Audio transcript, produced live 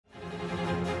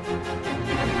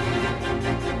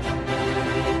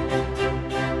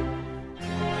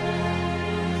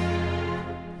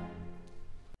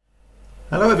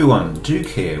Hello everyone, Duke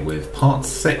here with part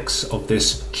 6 of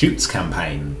this Jutes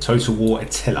campaign, Total War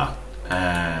Attila,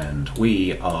 and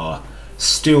we are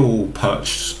still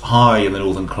perched high in the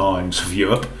northern climes of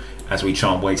Europe as we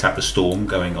try and wait out the storm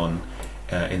going on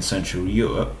in Central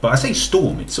Europe. But I say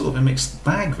storm, it's sort of a mixed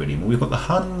bag really. I mean, we've got the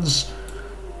Huns,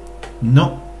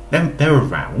 they're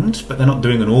around, but they're not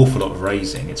doing an awful lot of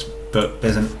raising. But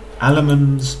there's an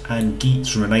Alemans and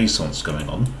Jutes Renaissance going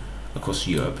on across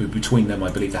Europe. Between them, I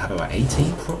believe they have about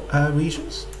 18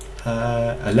 regions,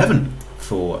 11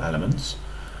 for Alemans,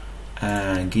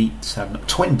 and Jutes have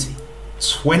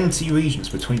 20 regions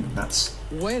between them.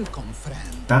 Welcome,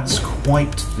 friend. That's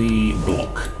quite the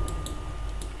block,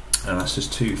 and that's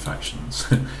just 2 factions.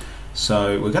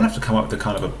 So we're going to have to come up with a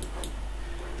kind of a,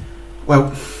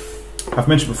 well, I've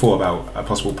mentioned before about a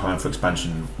possible plan for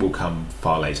expansion will come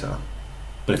far later.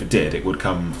 But if it did, it would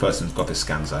come first in Gothic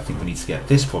Scanza. I think we need to get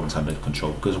this province under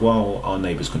control, because while our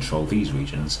neighbours control these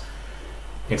regions,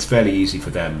 it's fairly easy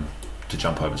for them to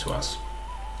jump over to us.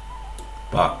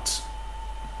 But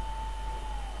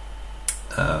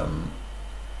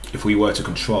if we were to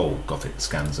control Gothic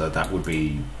Scanza, that would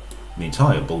be the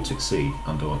entire Baltic Sea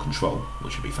under our control,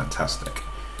 which would be fantastic.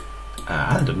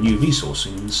 And a new resource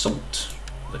in salt,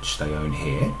 which they own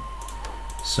here.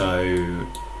 So, and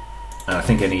I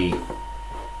think any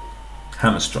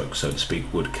hammer stroke, so to speak,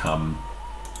 would come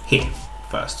here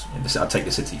first. I'd take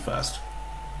the city first.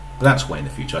 But that's way in the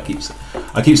future. I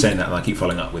keep saying that, and I keep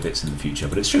following up with it's in the future,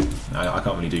 but it's true. I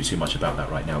can't really do too much about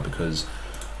that right now because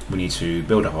we need to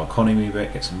build up our economy a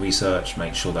bit, get some research,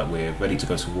 make sure that we're ready to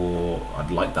go to war.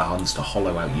 I'd like the Huns to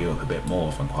hollow out Europe a bit more,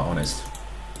 if I'm quite honest.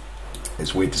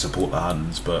 It's weird to support the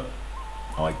Huns, but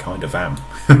I kind of am.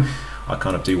 I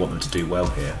kind of do want them to do well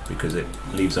here because it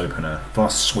leaves open a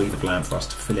vast swathe of land for us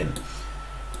to fill in.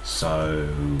 So,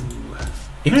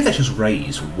 even if they just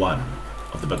raise one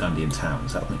of the Burgundian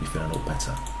towns, that would make me feel a lot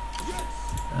better.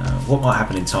 What might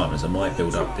happen in time is I might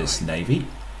build up this navy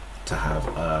to have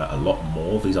a lot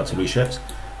more of these artillery ships,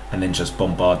 and then just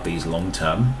bombard these long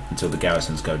term until the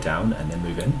garrisons go down and then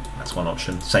move in. That's one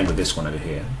option. Same with this one over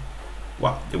here.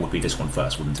 Well, it would be this one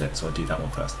first, wouldn't it? So I'd do that one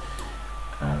first.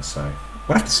 So,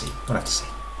 we'll have to see. We'll have to see.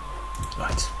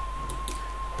 Right.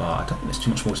 But I don't think there's too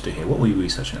much more to do here. What were we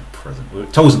researching at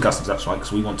present? Tolls and customs, that's right,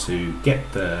 because we want to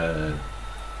get the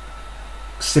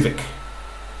civic.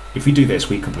 If we do this,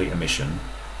 we complete a mission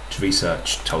to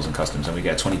research tolls and customs, and we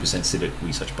get a 20% civic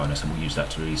research bonus, and we'll use that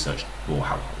to research raw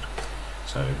household.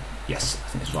 So, yes, I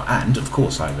think that's right. And, of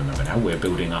course, I remember now, we're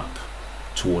building up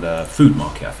toward a food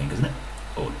market, I think, isn't it?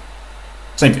 Or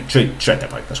same thing, trade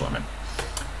depot, that's what I meant.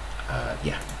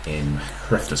 Yeah, in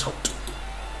Hreftersholt.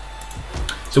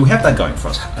 So we have that going for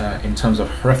us. In terms of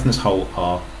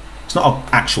Hreftersholt, it's not our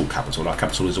actual capital. Our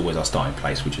capital is always our starting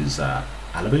place, which is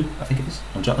Alabu, I think it is,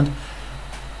 on Jutland.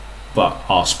 But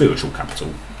our spiritual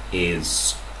capital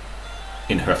is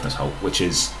in Hreftersholt, which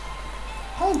is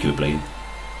arguably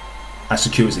as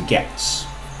secure as it gets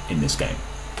in this game.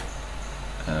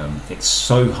 It's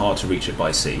so hard to reach it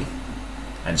by sea,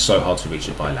 and so hard to reach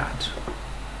it by land.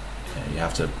 You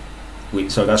have to.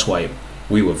 So that's why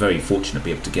we were very fortunate to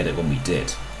be able to get it when we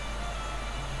did.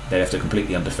 They left it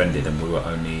completely undefended, and we were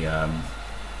only not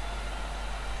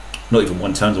even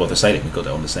one turn's worth of sailing. We got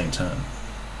it on the same turn,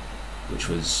 which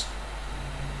was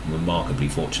remarkably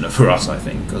fortunate for us, I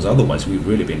think, because otherwise we've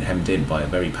really been hemmed in by a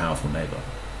very powerful neighbour.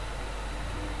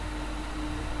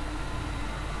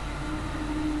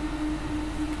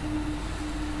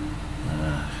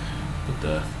 But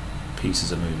the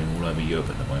pieces are moving all over Europe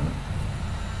at the moment.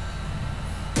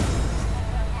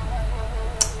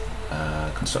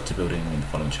 Constructed building in the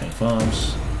following chain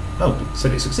farms. Oh,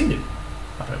 said it succeeded.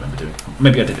 I don't remember doing it.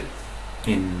 Maybe I did it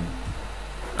in.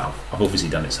 Oh, I've obviously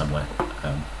done it somewhere.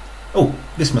 Oh,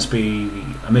 this must be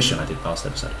a mission I did last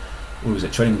episode. What was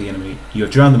it? Trading with the enemy. You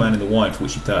have drowned the man in the wine for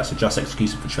which you thirst. A just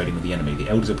execution for trading with the enemy. The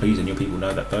elders are pleased, and your people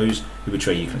know that those who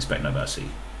betray you can expect no mercy.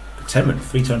 Contentment,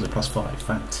 3 turns of +5.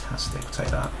 Fantastic. I'll take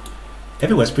that.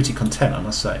 Everywhere's pretty content, I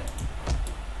must say.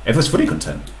 Everyone's fully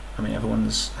content. I mean,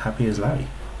 everyone's happy as Larry.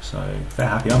 So, if they're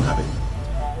happy, I'm happy.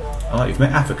 Alright, you've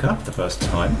met Africa for the first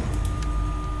time.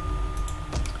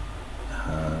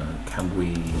 Can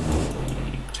we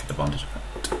take advantage of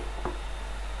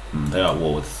that? They are at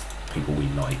war with people we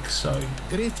like, so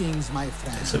Greetings, my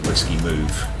friend. It's a risky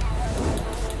move.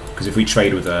 Because if we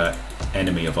trade with an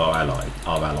enemy of our ally,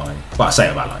 well, I say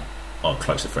our ally, our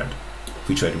closer friend, if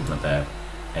we trade with one of their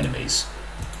enemies,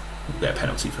 we'll get a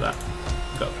penalty for that.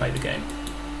 We've got to play the game.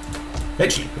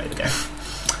 Literally play the game.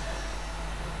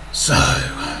 So,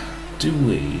 do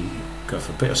we go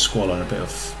for a bit of squalor and a bit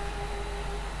of...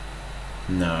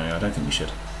 No, I don't think we should.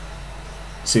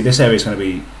 See, this area is going to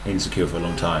be insecure for a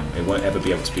long time. It won't ever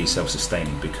be able to be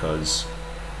self-sustaining because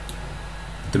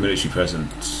the military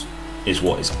presence is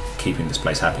what is keeping this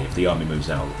place happy. If the army moves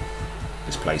out,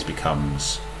 this place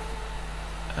becomes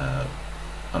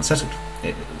unsettled.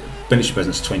 Military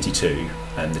presence is 22,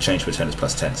 and the change per turn is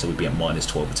plus 10, so we'd be at minus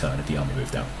 12 a turn if the army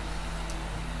moved out.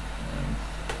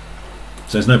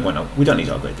 So there's no point. We don't need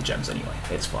to upgrade the gems anyway.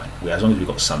 It's fine. As long as we've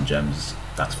got some gems,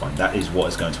 that's fine. That is what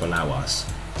is going to allow us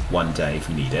one day, if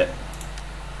we need it,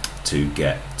 to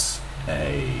get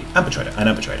an amber trader,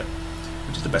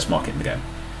 which is the best market in the game.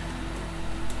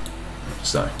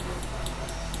 So,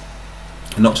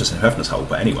 not just in Höfner's Hole,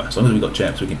 but anywhere. As long as we've got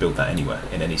gems, we can build that anywhere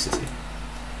in any city.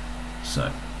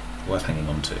 So, worth hanging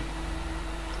on to.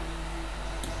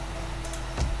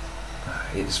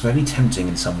 It's very tempting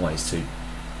in some ways to.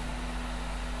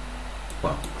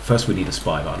 Well, first we need a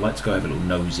spy, but I'd like to go have a little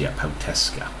nosy at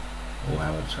Pelteska.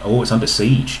 Oh, it's under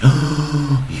siege.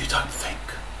 You don't think?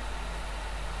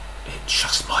 It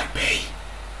just might be.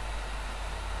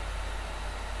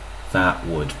 That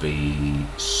would be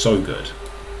so good.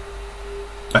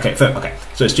 Okay,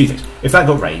 so it's two things. If that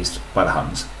got raised by the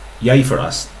Huns, yay for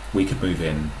us, we could move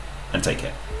in and take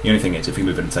it. The only thing is, if we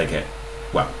move in and take it,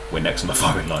 well, we're next on the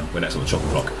firing line, we're next on the chopping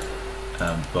block.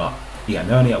 But yeah,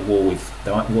 they're only at war with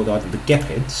either the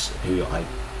Gepids, who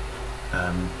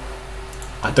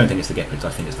I don't think it's the Gepids,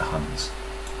 I think it's the Huns.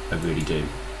 I really do.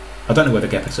 I don't know where the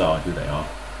Gepids are, who they are,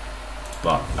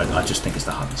 but I just think it's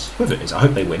the Huns. Whoever it is, I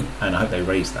hope they win, and I hope they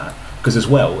raise that. Because as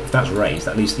well, if that's raised,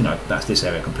 at least, you know, that's this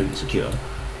area completely secure.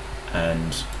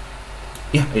 And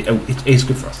yeah, it is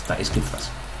good for us. That is good for us.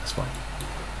 That's fine.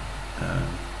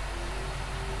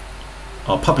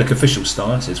 Our public official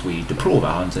stance is we deplore the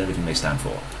Huns and everything they stand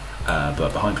for.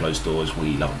 But behind closed doors,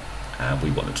 we love them, and we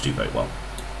want them to do very well.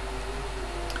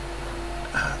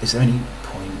 Is there any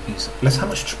point? How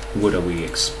much wood are we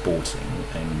exporting?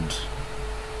 And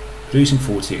producing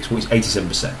 40, exporting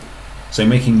 87%. So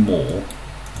making more,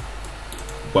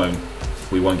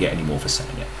 we won't get any more for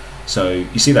selling it. So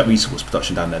you see that resource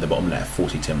production down there, the bottom left,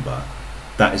 40 timber.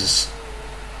 That is.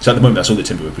 So at the moment, that's all the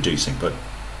timber we're producing, but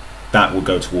that will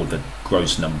go toward the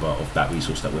gross number of that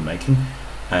resource that we're making,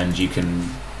 and you can.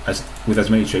 With as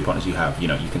many trade partners you have, you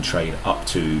know, you can trade up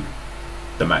to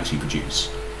the max you produce,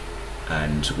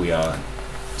 and we are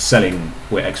selling,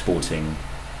 we're exporting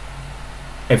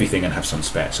everything and have some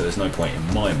spare, so there's no point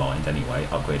in my mind anyway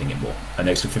upgrading it more. An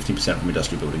extra 15% from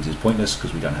industrial buildings is pointless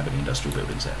because we don't have any industrial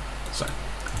buildings there. So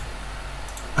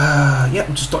yeah,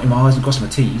 I'm just dotting my I's and crossing my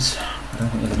T's. I don't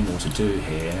think there's any more to do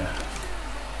here.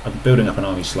 I'm building up an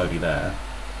army slowly there,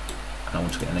 and I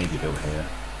want to get a navy built here.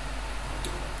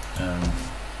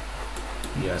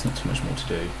 Yeah, there's not too much more to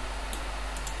do.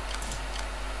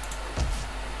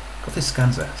 Got this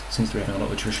Scanza. Seems to be having a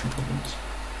lot of attrition problems.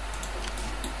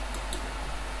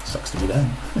 Sucks to be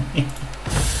them.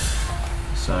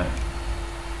 So,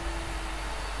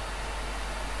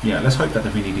 yeah, let's hope that the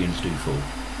Venedians do fall.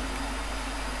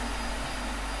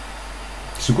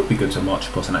 So it would be good to march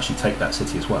across and actually take that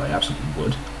city as well. It absolutely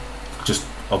would. Just,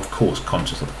 of course,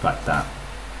 conscious of the fact that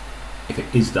if it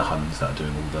is the Huns that are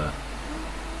doing all the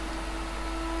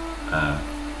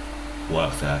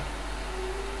work there,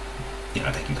 you know,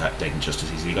 they can just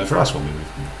as easily go for us when we move.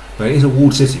 But it is a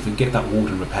walled city. If we can get that walled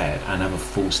and repaired and have a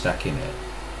full stack in it,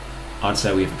 I'd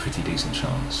say we have a pretty decent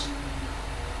chance.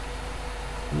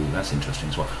 Ooh, that's interesting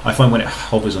as well. I find when it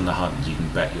hovers on the Huns, you can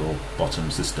bet your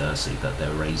bottoms to Sturcy that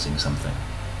they're raising something.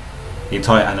 The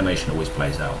entire animation always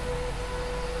plays out.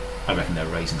 I reckon they're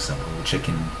raising something. The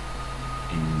chicken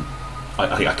in...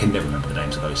 I can never remember the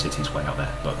names of those cities way out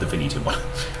there, but the Venetian one.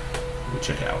 We'll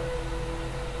check it out.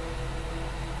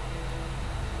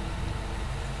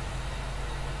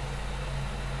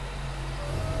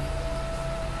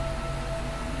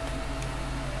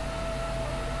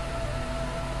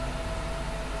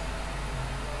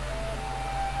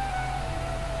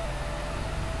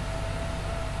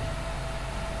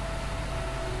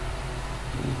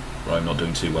 Rome not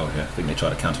doing too well here. I think they tried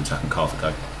to counter-attack on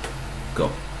Carthago.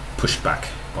 Got pushed back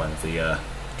by the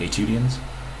Gaetulians,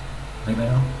 I think they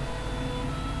are.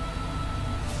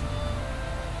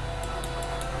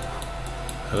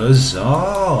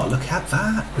 Huzzah! Look at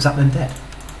that! Is that then dead?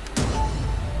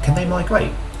 Can they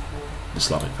migrate? The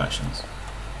Slavic factions.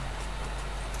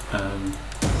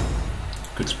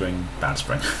 Good spring, bad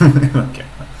spring. Okay.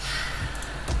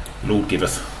 Lord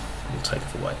giveth, will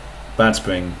taketh away. Bad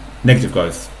spring, negative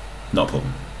growth, not a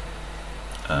problem.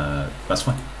 That's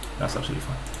fine. That's absolutely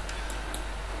fine.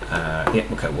 Yeah,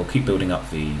 okay, we'll keep building up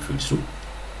the food store.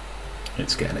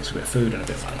 Let's get an extra bit of food and a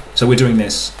bit of money. So we're doing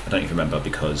this, I don't even remember,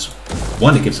 because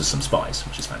one, it gives us some spies,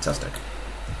 which is fantastic.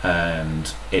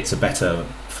 and it's a better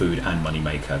food and money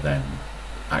maker than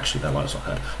actually their livestock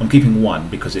herd. I'm keeping one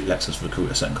because it lets us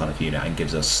recruit a certain kind of unit and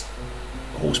gives us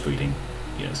horse breeding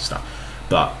units and stuff.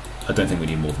 But I don't think we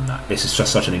need more than that. This is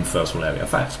just such an infertile area. In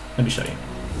fact, let me show you.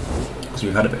 Because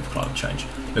we've had a bit of climate change.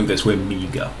 Look at this, we're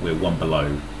meagre. We're one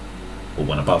below, or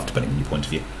one above, depending on your point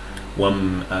of view.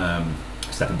 One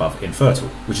step above infertile,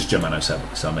 which is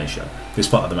Germano-Sarmatia. This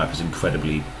part of the map is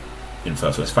incredibly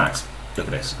infertile. In fact, look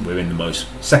at this. We're in the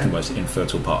second most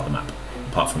infertile part of the map,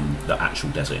 apart from the actual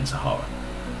desert in Sahara.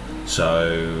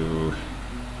 So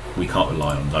we can't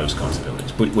rely on those kinds of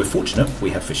buildings. But we're fortunate,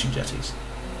 we have fishing jetties.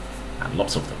 And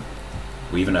lots of them.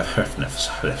 We even have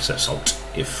Höfnefs salt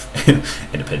if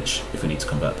in a pinch, if we need to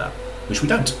convert that. Which we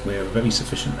don't. We're very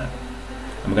sufficient there.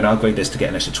 And we're going to upgrade this to get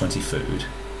an extra 20 food.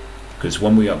 Because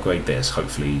when we upgrade this,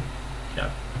 hopefully,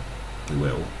 we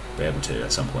will be able to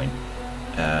at some point.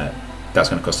 That's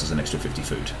going to cost us an extra 50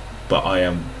 food. But I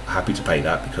am happy to pay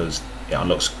that because it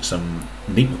unlocks some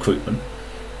neat recruitment,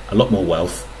 a lot more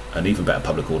wealth, an even better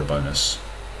public order bonus.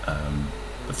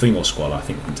 But 3 more squalor, I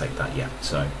think we can take that, yeah.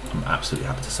 So I'm absolutely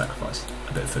happy to sacrifice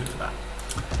a bit of food for that.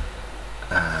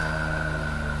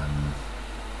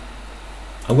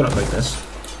 I will upgrade this.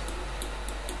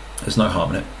 There's no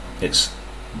harm in it.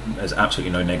 There's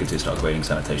absolutely no negatives to upgrading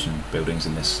sanitation buildings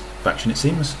in this faction, it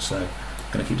seems. So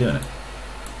I'm going to keep doing it.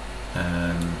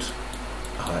 And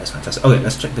oh, that's fantastic. Okay,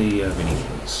 let's check the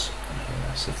Venetians.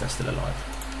 See if they're still alive.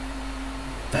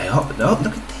 They are. Oh,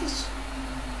 look at this.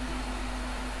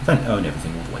 I don't own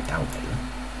everything all the way down there.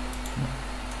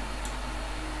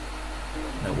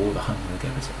 No, all the hunger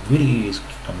again. It really is.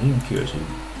 I'm even curious who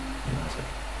has it.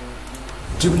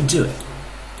 Do we do it?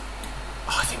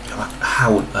 Oh, I think.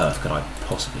 How on earth could I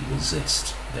possibly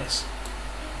resist this?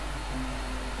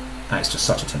 That is just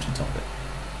such a tempting target.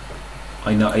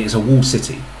 I know it's a walled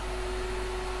city.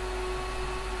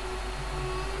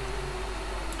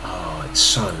 Oh, it's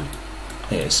so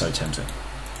tempting.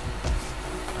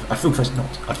 I feel crazy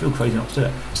not. I feel crazy not to do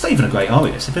it. It's not even a great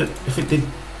army. This, if it did,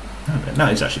 no,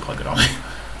 it's actually quite a good army.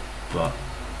 But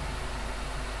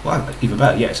well, even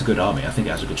better. Yeah, it's a good army. I think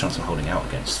it has a good chance of holding out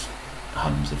against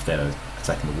Huns if they're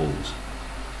attacking the walls.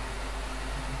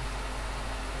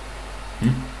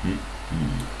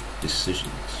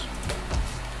 Decisions.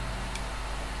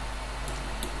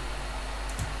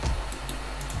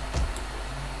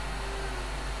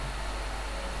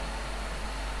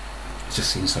 It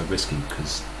just seems so risky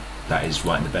because that is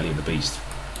right in the belly of the beast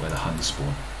where the Huns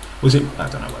spawn. Was it? I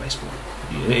don't know where they spawn.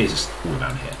 It is all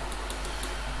around here.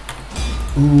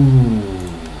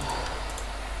 Ooh.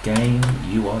 Game,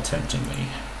 you are tempting me.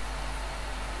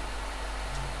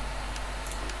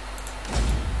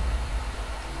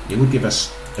 It would give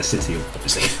us a city,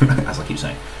 obviously, as I keep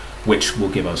saying, which will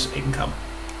give us income.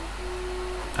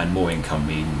 And more income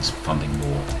means funding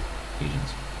more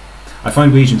regions. I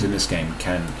find regions in this game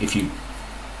can, if you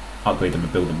upgrade them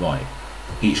and build them right,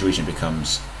 each region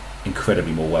becomes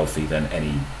incredibly more wealthy than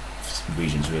any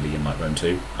regions really in like Rome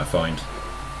 2. I find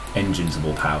engines are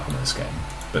more powerful in this game,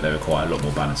 but they require a lot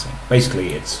more balancing. Basically,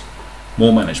 it's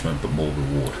more management but more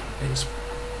reward is,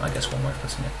 I guess, one way of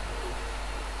putting it.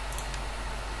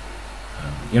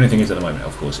 The only thing is at the moment,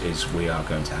 of course, is we are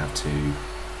going to have to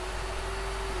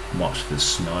march through the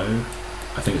snow.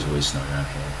 I think it's always snow around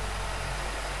here.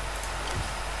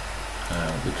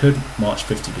 We could march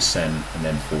 50% and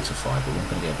then fortify, but we're not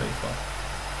going to get very far.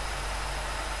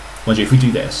 Mind you, if we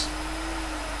do this,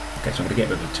 okay, so I'm going to get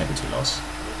rid of the integrity loss,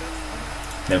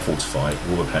 then fortify,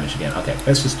 we'll replenish again. Okay,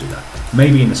 let's just do that.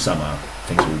 Maybe in the summer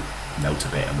things will melt a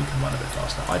bit and we can run a bit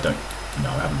faster. I don't know,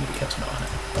 I haven't really kept an eye on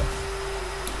it, but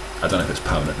I don't know if it's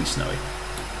permanently snowy.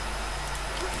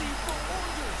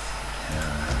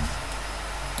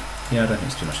 Yeah, I don't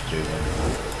think it's too much to do here.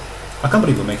 I can't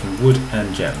believe we're making wood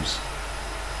and gems.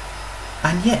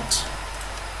 And yet,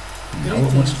 no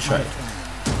one wants to trade.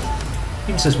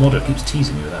 Even says moderate, keeps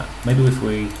teasing me with that. Maybe if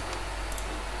we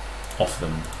offer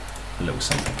them a little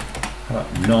something. How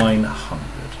about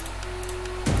 900?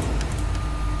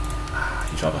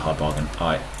 You drive a hard bargain.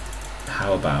 Alright,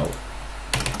 how about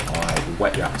I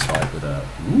whet your appetite with a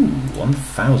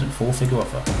 1,000 4-figure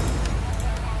offer.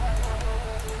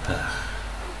 I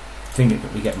think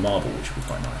that we get marble, which would be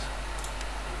quite nice.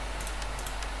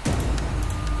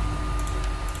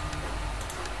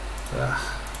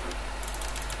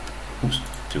 Oops,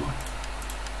 too high.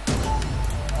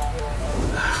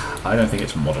 I don't think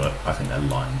it's moderate. I think they're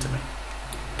lying to me.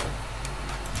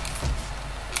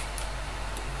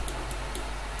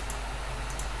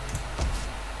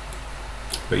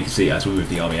 But you can see as we move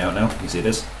the army out now, you can see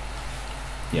this.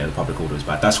 Yeah, the public order is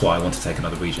bad. That's why I want to take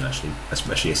another region, actually,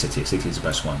 especially a city. City is the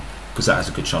best one, because that has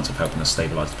a good chance of helping us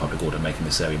stabilise the public order, making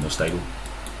this area more stable.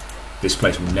 This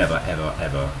place will never, ever,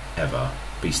 ever, ever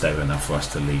be stable enough for us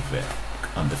to leave it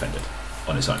undefended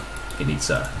on its own. It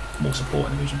needs more support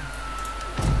in the region.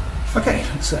 Okay,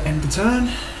 let's end the turn.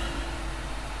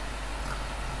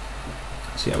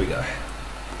 See how we go.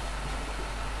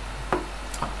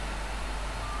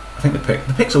 I think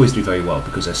the picks always do very well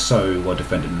because they're so well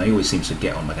defended, and they always seem to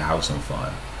get on like a house on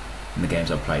fire in the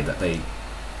games I've played. That they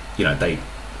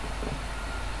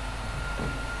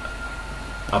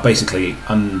are basically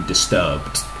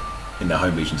undisturbed in their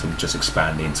home regions and just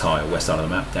expand the entire west side of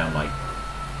the map down like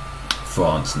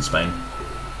France and Spain.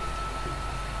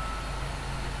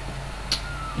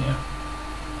 Yeah,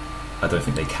 I don't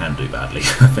think they can do badly.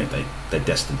 I think they're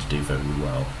destined to do very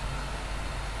well.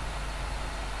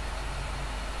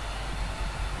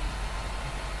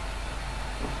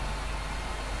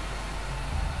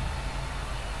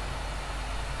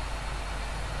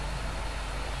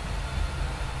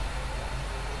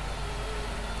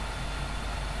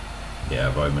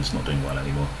 Yeah, Roman's not doing well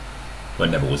anymore. Well,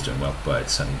 it never was doing well, but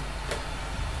it's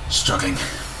struggling. I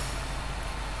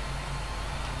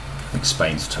think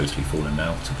Spain's totally fallen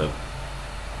now to the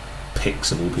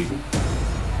Picts of all people.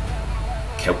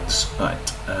 Celts. Right.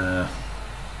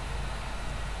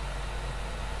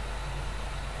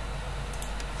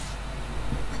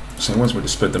 So once we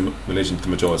spread the religion to the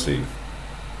majority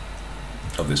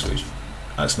of this region,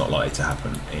 that's not likely to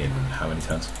happen in how many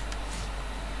turns?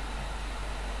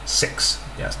 6.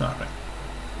 Yeah, it's not happening.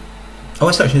 Oh,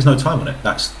 it's actually, there's no time on it.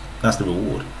 That's the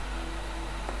reward.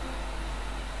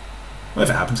 Well, if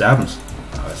it happens, it happens.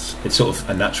 It's sort of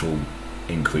a natural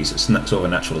increase. It's sort of a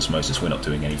natural osmosis. We're not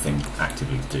doing anything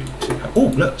actively to do.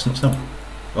 Oh, look, it's not snowing.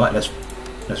 Right, let's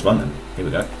run then. Here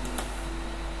we go.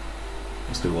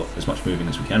 Let's do as much moving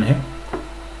as we can here.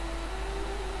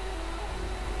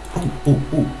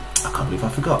 Oh! I can't believe I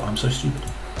forgot. I'm so stupid.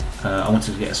 I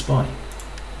wanted to get a spy.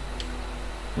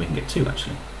 We can get 2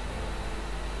 actually.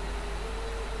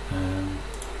 Yeah,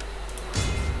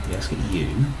 let's get you.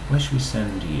 Where should we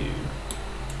send you?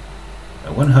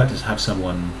 It won't hurt to have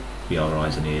someone be our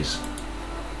eyes and ears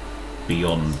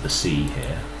beyond the sea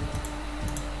here.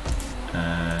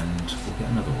 And we'll get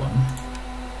another one.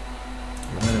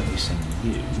 Why don't we send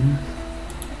you?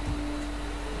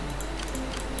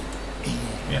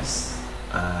 Yes.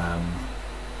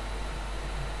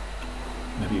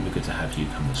 Maybe it would be good to have you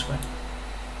come this way.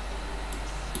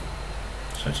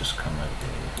 So just come over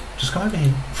here. Just come over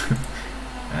here.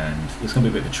 And it's going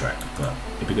to be a bit of a trek, but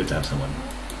it'd be good to have someone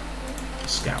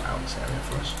scout out this area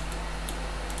for us.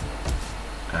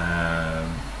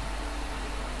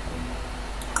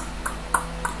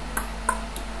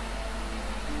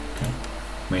 Okay,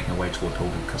 making our way toward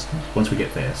holding customs. Once we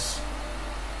get this,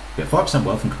 we get 5%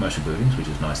 wealth from commercial buildings, which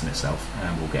is nice in itself,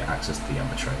 and we'll get access to the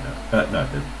Umber Trader. No,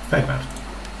 the fairground,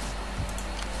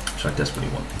 which I desperately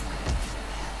want.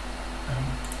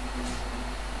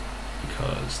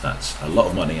 Because that's a lot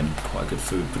of money and quite a good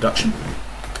food production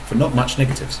for not much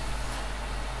negatives.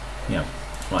 Yeah,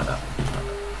 like that.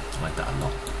 I like that a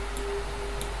lot.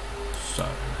 So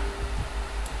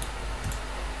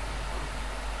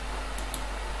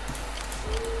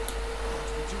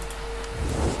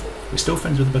we're still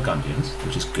friends with the Burgundians,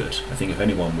 which is good. I think if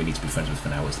anyone we need to be friends with for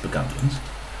now is the Burgundians.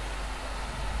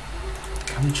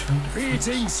 Can we trade?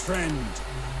 Greetings, friend.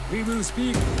 We will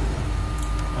speak.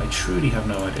 I truly have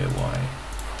no idea why.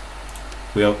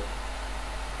 We are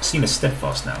seen as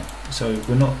steadfast now, so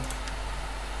we're not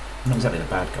exactly the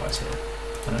bad guys here.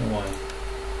 I don't know why.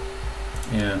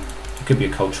 Yeah, it could be a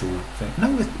cultural thing.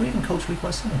 No, we're even culturally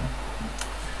quite similar.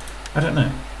 I don't know.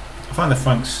 I find the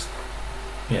Franks,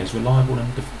 yeah, he's reliable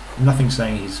and nothing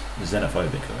saying he's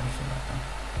xenophobic or anything like that.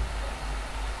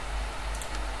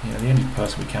 Yeah, the only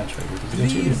person we can trade with is the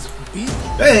Jutes.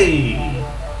 Hey!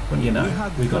 Well, you know,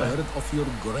 we got it. Of your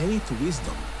great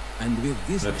wisdom, and with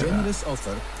this generous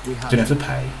offer, we have. Don't have to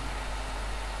pay.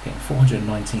 Getting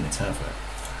 419 a turn for it.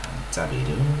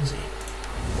 Fantabulous.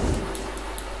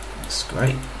 That's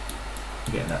great.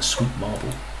 We're getting that sweet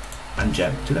marble and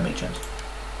gem. Do they make gems?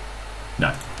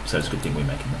 No. So it's a good thing we're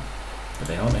making them. But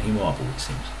they are making marble, it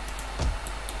seems.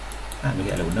 And we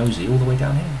get a little nosy all the way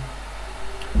down here.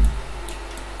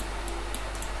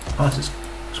 Oh, this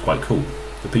is quite cool.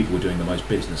 The people we're doing the most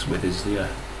business with is the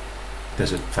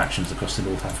desert factions across the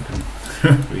North African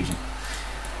region.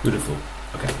 Who'd have thought?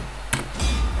 Okay.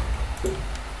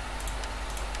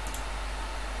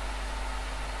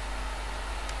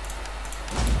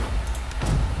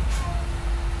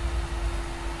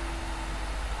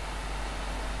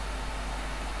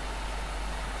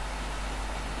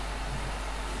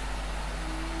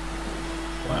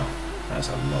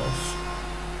 That's a lot of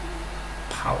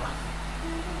power.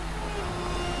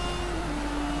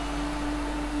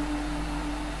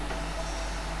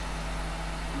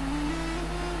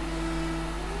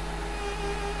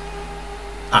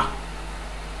 Ah.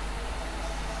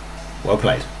 Well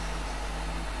played.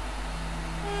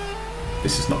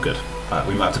 This is not good.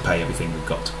 We might have to pay everything we've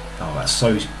got. Oh, that's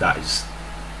so... That is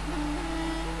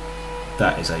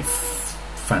a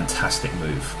fantastic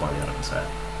move by the elements there.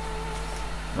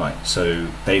 Right, so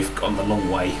they've gone the long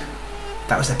way.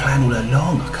 That was their plan all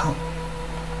along. I can't...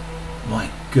 My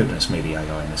goodness me, the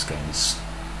AI in this game is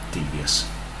devious.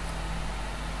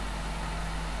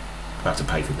 We'll have to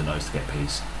pay through the nose to get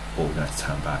peace, or we're going to have to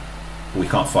turn back. We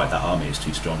can't fight that army, it's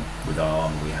too strong with our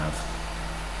army we have.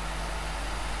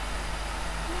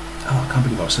 Oh, I can't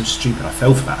believe I was so stupid. I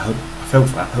fell for that hook. I fell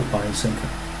for that hook, line and sinker.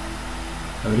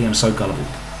 I really am so gullible.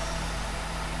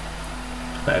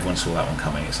 But everyone saw that one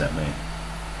coming except me.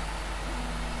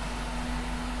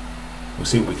 We'll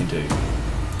see what we can do.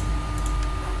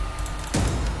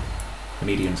 The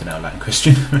mediums are now Latin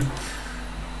Christian.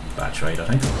 Bad trade, I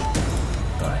think.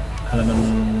 Right,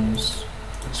 elements.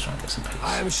 Let's try and get some peace.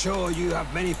 I am sure you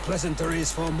have many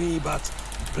pleasantries for me, but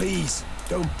please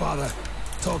don't bother.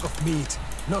 Talk of meat,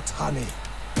 not honey.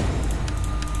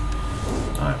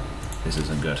 Alright, this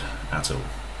isn't good at all.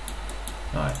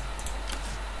 Alright.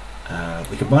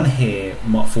 We could run here,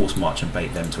 force march and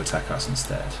bait them to attack us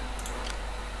instead.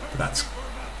 But that's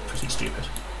pretty stupid.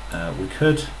 We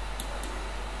could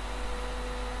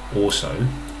also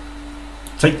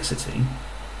take the city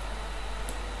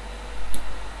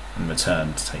and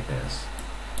return to take this.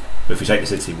 But if we take the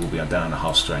city, we'll be down to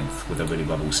half strength with a really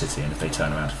rubble city, and if they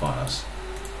turn around to fight us,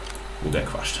 we'll get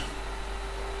crushed.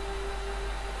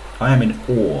 I am in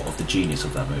awe of the genius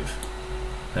of that move.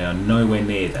 They are nowhere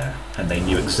near there, and they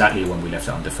knew exactly when we left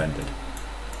it undefended.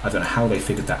 I don't know how they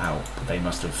figured that out, but they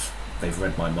must have. They've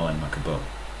read my mind like a book.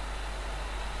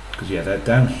 Because yeah, they're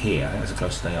down here. I think that's the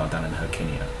closest they are, down in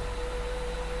Herkinia,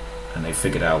 and they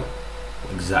figured out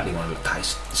exactly when. That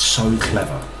is so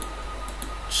clever,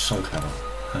 so clever.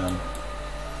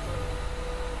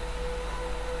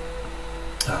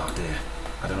 Oh dear,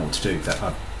 I don't know what to do.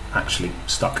 I'm actually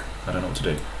stuck. I don't know what to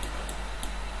do.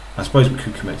 I suppose we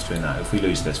could commit to doing that. If we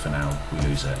lose this for now, we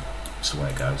lose it. That's the way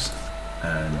it goes.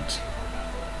 And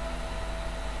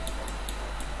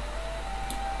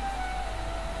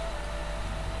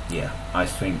yeah, I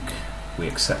think we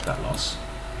accept that loss.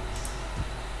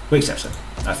 We accept it.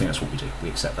 I think that's what we do. We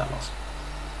accept that loss.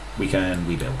 We can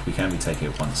rebuild. We can retake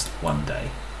it one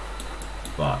day.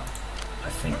 But I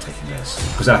think taking this,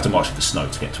 because I have to march through the snow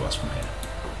to get to us from here.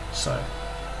 So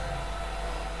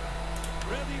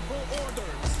Ready for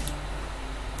orders.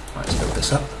 right, let's build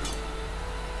this up.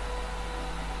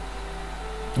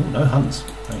 Oh, no Huns.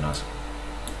 Very nice.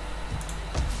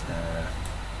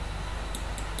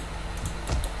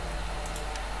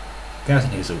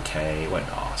 Garrison is okay. It won't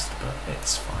last, but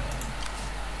it's fine.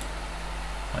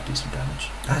 Might do some damage.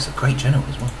 That's a great general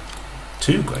as well.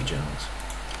 2 great generals.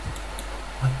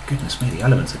 My goodness me, the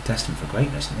elements are destined for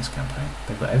greatness in this campaign.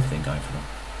 They've got everything going for them.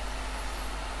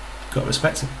 Got to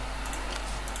respect it.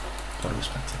 Got to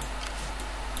respect it.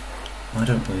 Why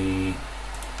don't we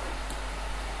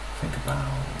think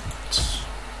about...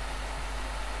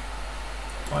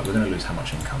 Right, we're going to lose how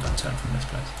much income per turn from this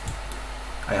place?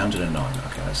 809,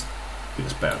 okay, that's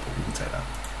bearable, we can take that.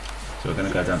 So we're going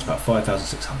to go down to about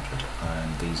 5,600,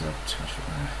 and these are too much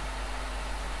for now.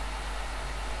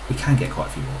 We can get quite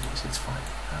a few more of these, it's fine.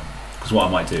 Because what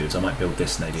I might do is I might build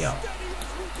this navy up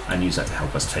and use that to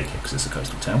help us take it, because it's a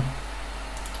coastal town.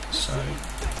 So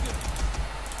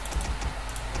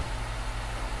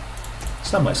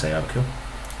some might say overkill.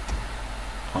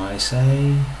 I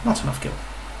say not enough kill.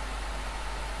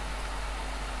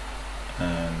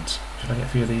 And should I get a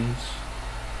few of these?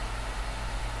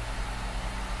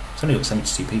 It's only got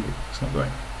 72 people, it's not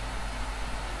great.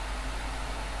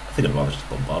 I think I'd rather just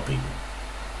bombard people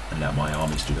and let my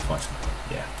armies do the fighting.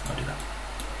 Yeah, I'll do that.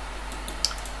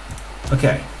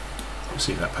 Okay, we'll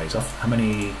see if that pays off. How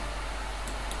many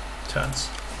turns?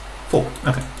 4,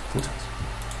 okay, 4 turns.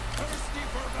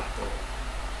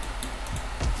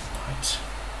 Right.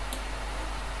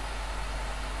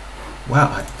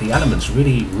 Wow, the elements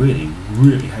really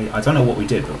hate... I don't know what we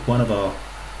did, but one of our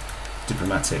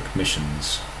diplomatic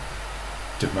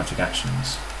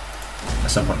actions,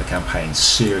 at some point in the campaign,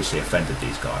 seriously offended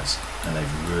these guys, and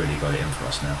they've really got it in for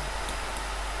us now.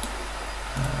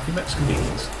 Have you met some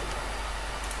beings?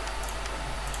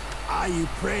 Are you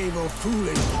brave or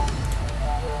foolish?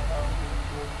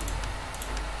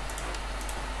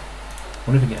 I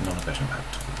wonder if we get a non-aggression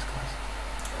pact with these guys.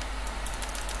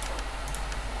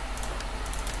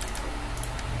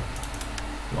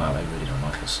 Wow, they really don't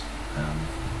like us.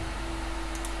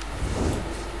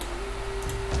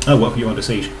 Oh well, you're under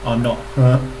siege. I'm not.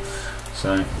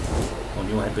 So, on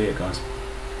your head be it, guys.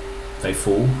 They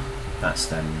fall. That's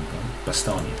them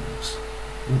Bastanians.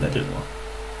 Ooh, they're doing well.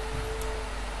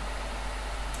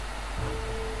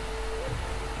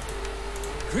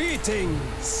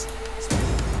 Greetings!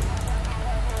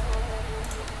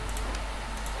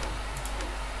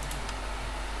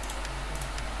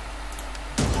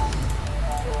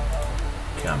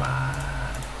 Come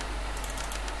on.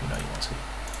 You know you want to.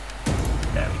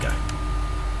 There we go.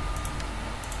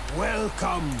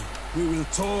 Welcome! We will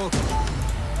talk.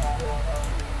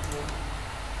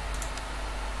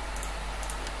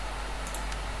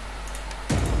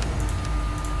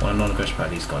 Well, I'm not aggressive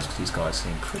about these guys because these guys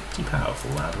seem pretty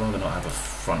powerful. I'd rather not have a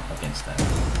front against them.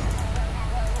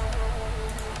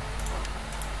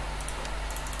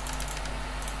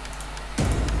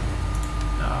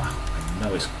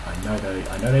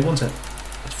 I know they want it.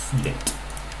 I feel it.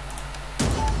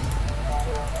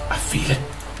 I feel it.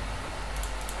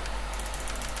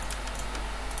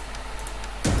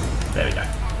 There we go.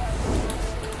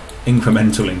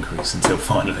 Incremental increase until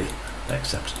finally they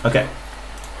accept. Okay.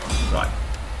 Right.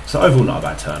 So overall not a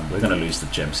bad turn. We're going to lose the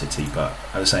Gem City, but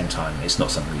at the same time it's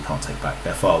not something we can't take back.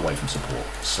 They're far away from support,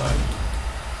 so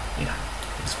you know,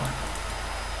 it's fine.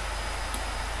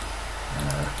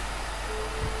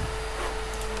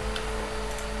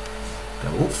 Go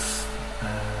off.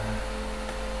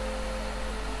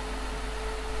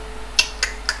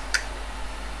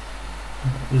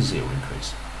 Zero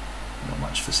increase. Not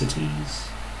much for cities.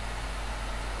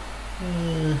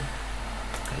 Okay,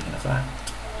 you can have that.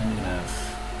 And you can have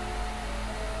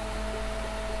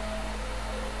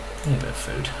a bit of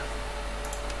food.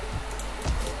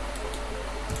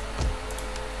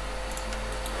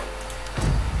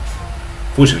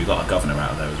 Fortunately, we've got a governor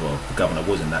out of there as well. The governor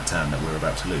was in that town that we were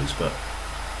about to lose, but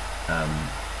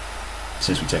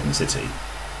since we've taken the city,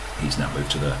 he's now moved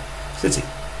to the city.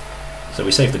 So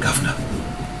we saved the governor.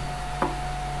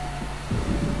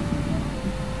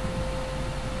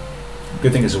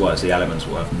 Good thing as well is the Alemans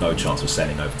will have no chance of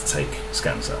sailing over to take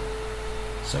Skanser.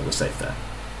 So we're safe there.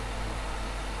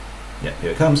 Yeah,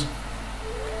 here it comes.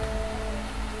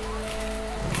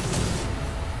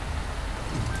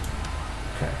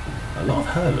 Okay, a lot of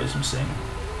hurlers I'm seeing.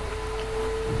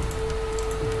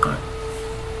 Right.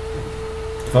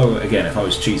 If I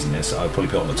was cheesing this, I would probably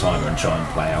put on the timer and try and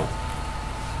play out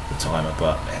the timer,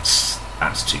 but that's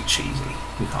too cheesy.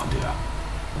 We can't do that.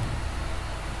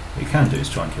 What you can do is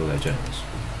try and kill their generals.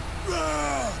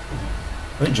 I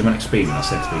think Germanic spearmen are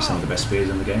said to be some of the best spears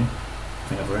in the game, I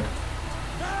think I've read.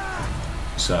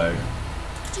 So,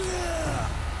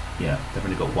 yeah, they've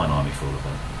only got one army full of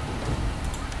them.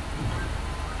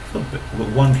 We've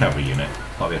got one cavalry unit.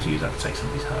 Might be able to use that to take some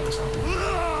of these hurlers out.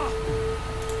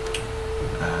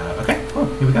 Okay, well,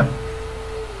 here we go.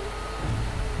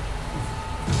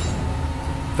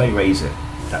 If they raise it,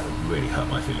 that would really hurt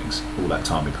my feelings. All that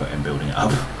time we put in building it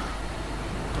up.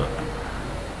 But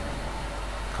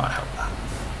can't help that.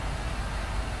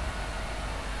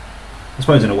 I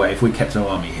suppose in a way, if we kept an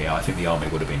army here, I think the army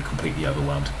would have been completely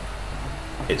overwhelmed.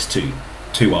 It's two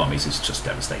armies is just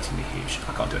devastatingly huge.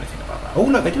 I can't do anything about that. Oh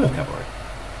look, they do have cavalry.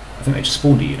 I think they just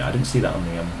spawned a unit. I didn't see that on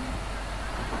the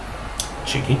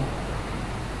cheeky.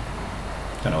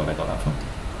 Don't know where they got that from.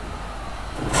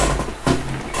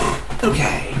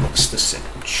 Okay, what's the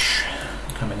cinch?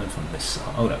 Coming in from this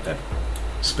side. Oh no, they've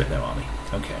split their army.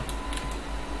 Okay.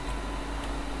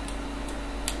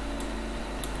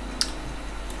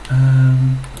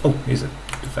 Oh, here's a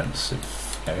defensive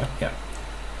area. Yeah.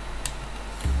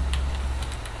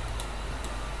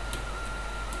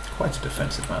 Quite a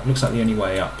defensive map. Looks like the only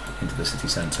way up into the city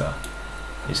centre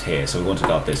is here. So we want to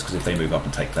guard this because if they move up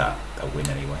and take that, they'll win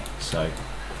anyway. So,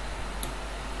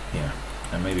 yeah.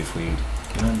 And maybe if we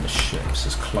land the ships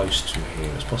as close to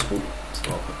here as possible,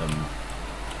 so I'll put them.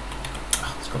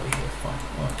 Oh, it's got to be here. Fine.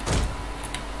 Right.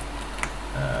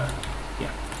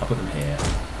 Yeah, I'll put them here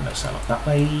and they'll sail up that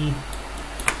way.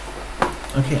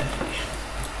 Okay.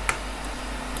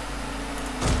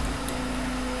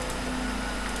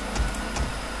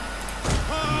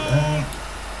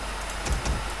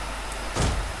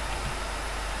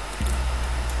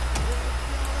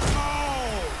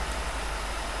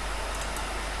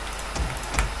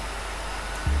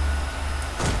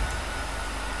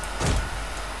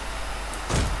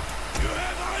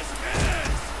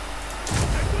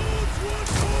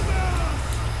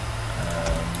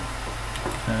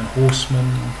 Horsemen.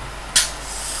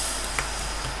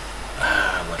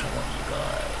 Where do I want you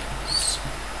guys?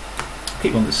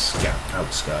 Keep on the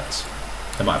outskirts.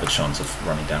 They might have a chance of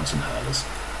running down some hurlers.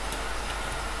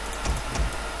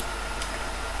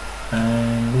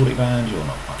 Baltic band, you're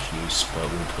not much use, but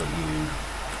we'll put you...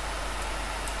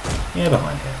 yeah,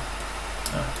 behind here.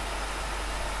 Alright.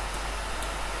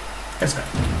 Let's go.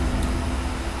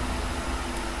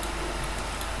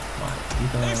 Right, you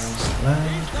guys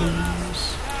land,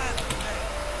 please.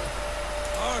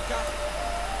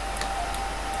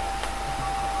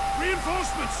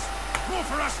 Reinforcements! More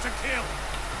for us to kill!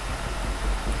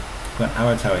 We've got an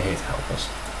arrow tower here to help us.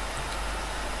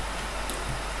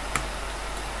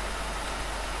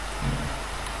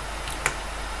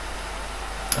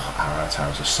 Oh, arrow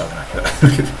towers are so inaccurate.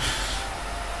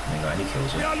 Haven't got any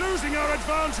kills We yet. are losing our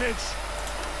advantage!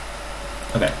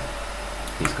 Okay.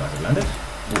 These guys have landed.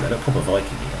 Oh, they look proper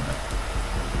Viking-y, don't they?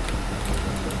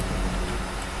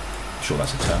 I'm sure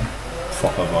that's a term.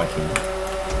 Proper Viking.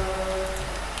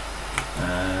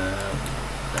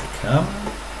 They come.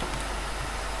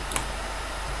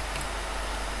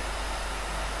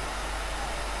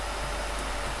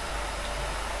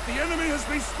 The enemy has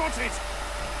been spotted!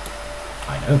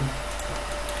 I know.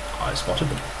 I spotted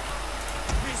them.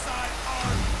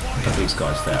 Look at these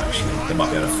guys there, actually. They might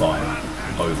be able to fire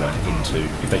over and into...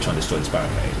 if they try and destroy this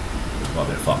barricade, they might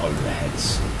be able to fire over their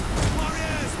heads.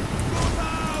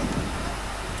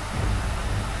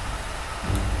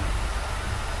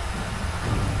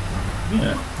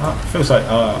 Yeah, it feels like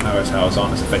our arrow towers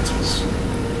aren't as effective as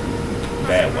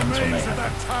their ones when they have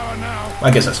them.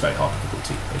 I guess that's very hard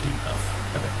difficulty. They do enough.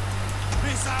 Okay.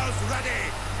 Missiles ready!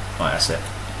 Right, that's it.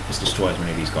 Let's destroy as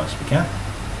many of these guys as we can.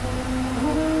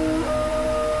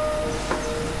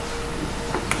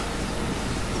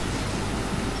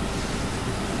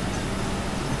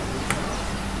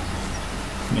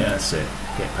 Yeah, that's it.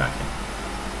 Get packing.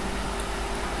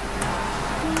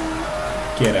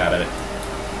 Get out of it.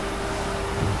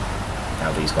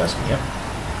 Now these guys can, yep.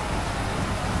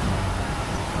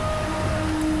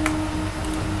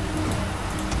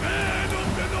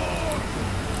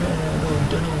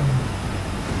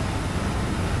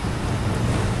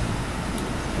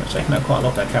 We're taking out quite a lot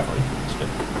of their cavalry. That's good.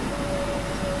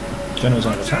 General's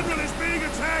under attack. General is being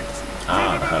attacked!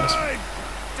 Ah, the hell is...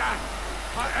 Damn!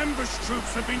 Our ambush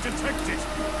troops have been detected!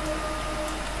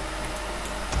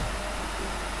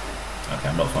 Okay,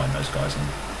 I'm not fighting those guys in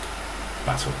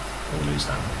battle. We'll lose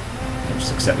that. Okay,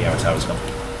 just accept the arrow towers come.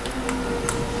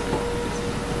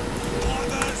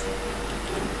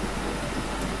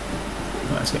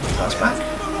 Right, let's get these guys back.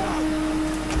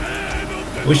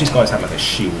 I wish these guys had like a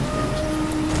shield wall.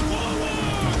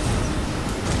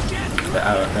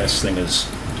 Their slingers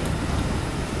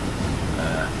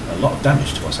a lot of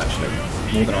damage to us actually,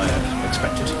 more than I had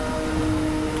expected.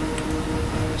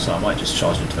 So I might just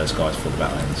charge into those guys before the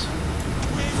battle ends.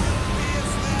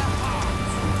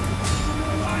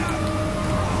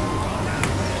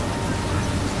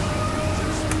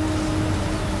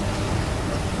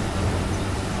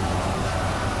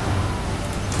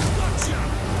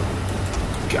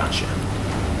 Gotcha.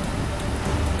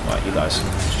 Right, you guys,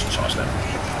 just charge them.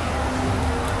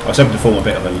 I was hoping to form a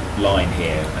bit of a line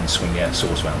here and swing the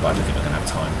swords around, but I don't think we're going to have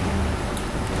time.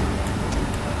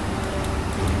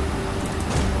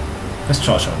 Let's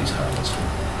charge some of these hurdles.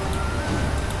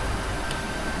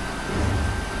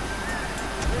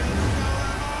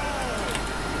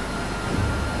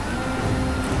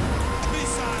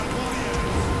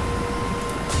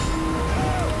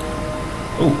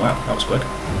 Oh wow, that was quick. I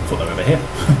thought they were over here.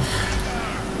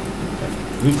 Okay,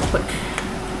 move quick.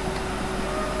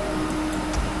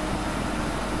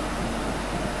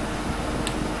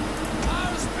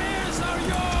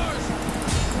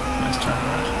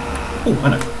 Oh, I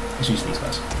know. Let's use these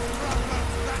guys.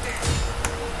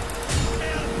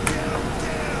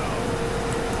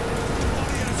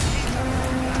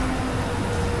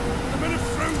 The men have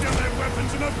thrown down their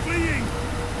weapons and are fleeing!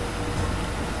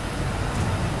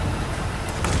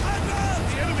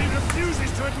 The enemy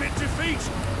refuses to admit defeat!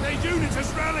 Their unit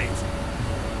has rallied!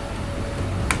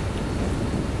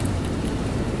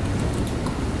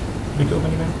 Did we kill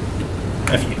many men?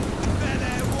 A few.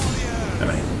 How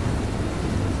many?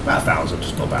 About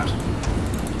 1,000, not bad.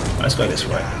 Right, let's go this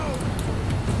way.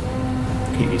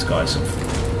 Keep these guys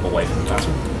away from the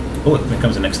battle. Oh, here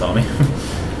comes the next army.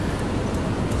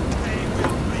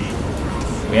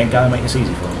 We ain't going to make this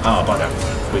easy for them. Ah, bugger.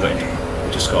 We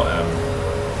just got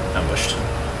ambushed.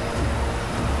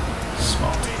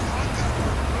 Smart.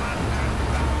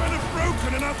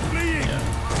 Yeah,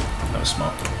 that was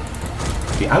smart.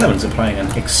 The Allies are playing an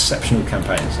exceptional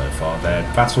campaign so far. Their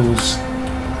battles,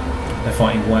 they're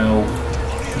fighting well.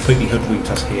 Completely hoodwinked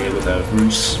us here with a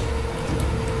ruse.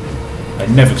 I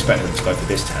never expected them to go for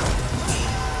this town.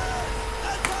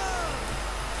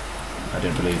 I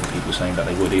didn't believe the people saying that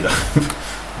they would either.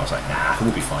 I was like, nah,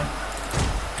 we'll be fine.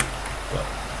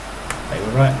 They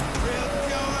were right.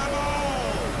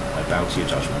 I bow to your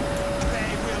judgment.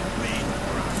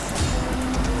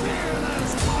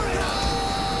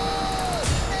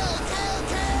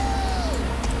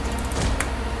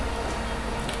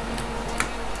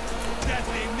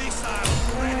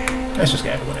 Let's just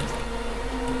get everyone in.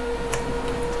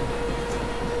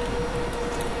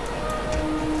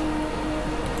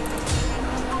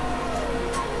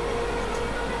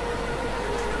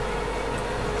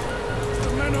 The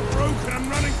men are broken and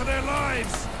running for their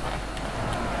lives.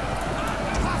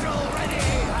 Battle ready.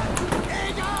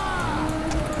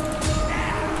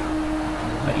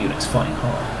 That unit's fighting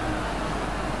hard.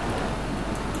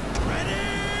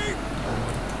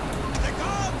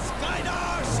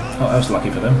 Oh, that was lucky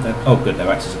for them. Oh, good, their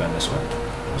axes are going this way.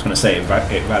 I was going to say it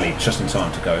rallied just in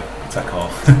time to go attack our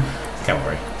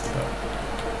cavalry. But...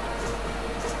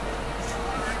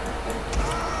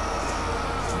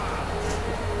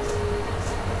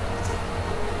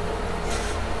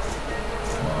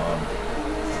 Come on.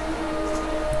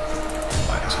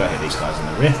 Right, let's go hit these guys in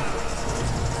the rear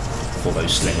before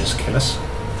those slingers kill us.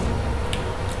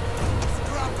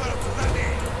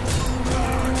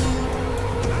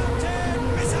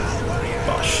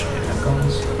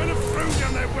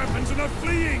 And are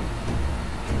fleeing.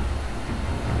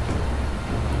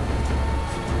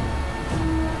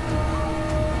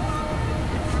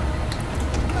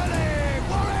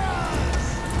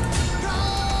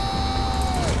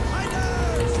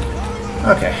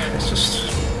 Okay, let's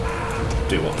just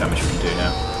do what damage we can do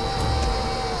now.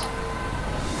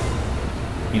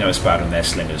 You know it's bad when they're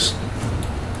slingers,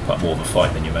 but more of a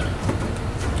fight than your men.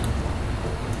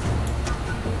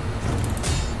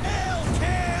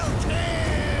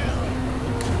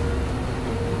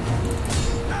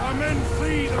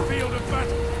 The field of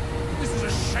battle. This is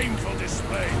a shameful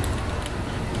display.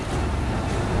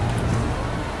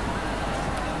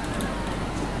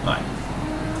 Right.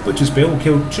 Butcher's Bill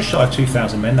killed just shy of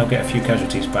 2,000 men. They'll get a few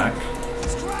casualties back,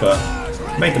 but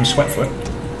made them sweat for it.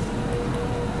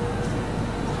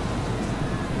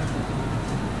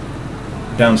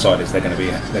 The downside is they're going to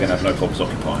have no problems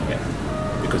occupying it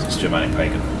because it's Germanic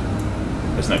pagan.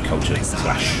 There's no culture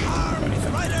clash or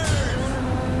anything.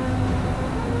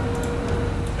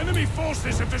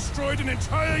 Forces have destroyed an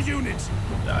entire unit.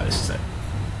 No, this is it.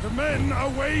 The men are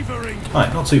wavering.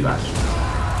 Right, not too bad.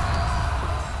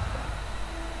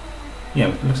 Yeah,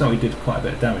 it looks like we did quite a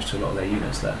bit of damage to a lot of their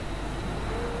units there.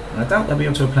 And I doubt they'll be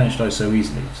able to replenish those so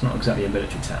easily. It's not exactly a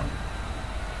military town.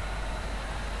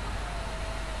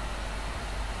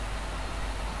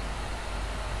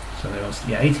 So they lost,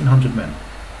 yeah, 1,800 men.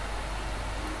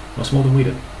 Lost more than we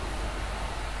did.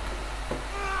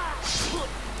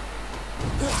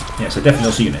 Yeah, so definitely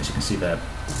lost units. You can see their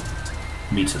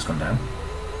meters gone down.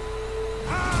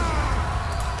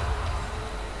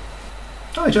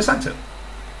 Oh, they just sacked it.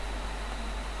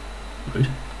 Rude.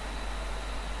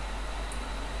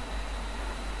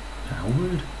 How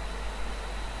rude.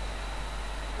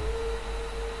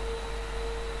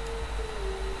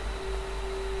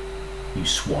 You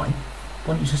swine.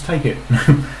 Why don't you just take it?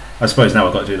 I suppose now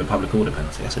I've got to do the public order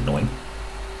penalty. That's annoying.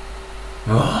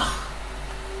 Ugh.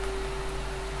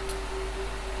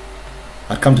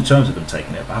 I'd come to terms with them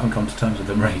taking it, but I haven't come to terms with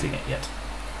them raiding it yet.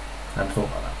 I hadn't thought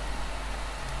about that.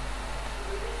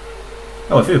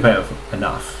 Oh, if we pay it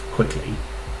enough quickly,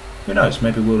 who knows?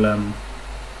 Maybe we'll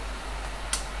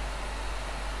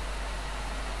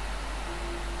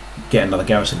get another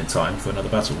garrison in time for another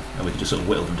battle, and we can just sort of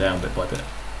whittle them down bit by bit.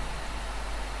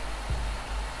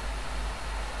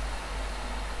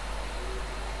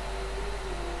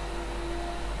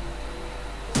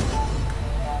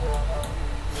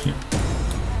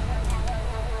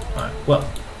 Well,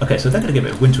 okay, so they're going to get a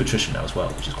bit of winter attrition now as well,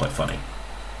 which is quite funny.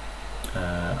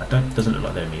 Doesn't look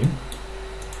like they're immune.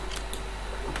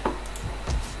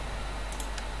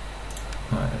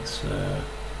 Right, let's repair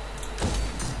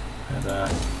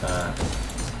that.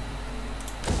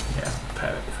 Yeah,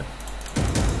 repair everything.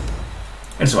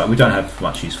 It's alright, we don't have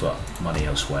much use for money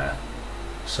elsewhere,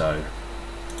 so.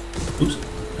 Oops.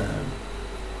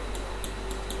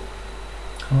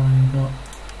 Can I not?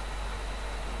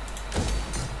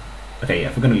 Okay, yeah,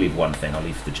 if we're going to leave one thing, I'll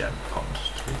leave the gem pond.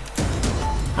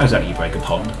 How exactly you break a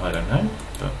pond, I don't know,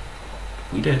 but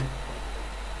we did.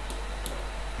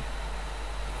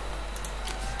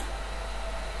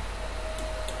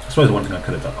 I suppose the one thing I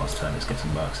could have done last turn is get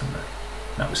some mercs in there.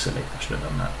 That was silly, I should have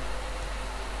done that.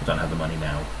 I don't have the money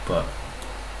now, but...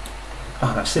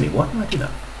 Oh, that's silly, why did I do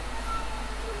that?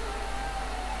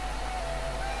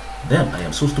 Then I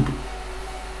am so stupid.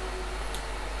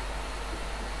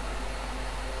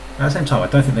 At the same time, I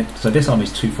don't think so this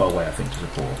army's too far away, I think, to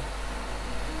support.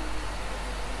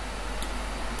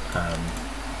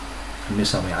 And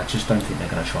this army, I just don't think they're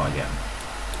going to try again.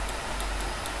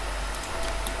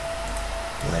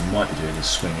 What they might be doing is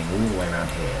swinging all the way around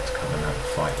here to come and have a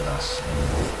fight with us in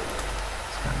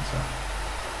Scanza.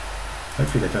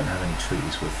 Hopefully they don't have any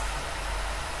treaties with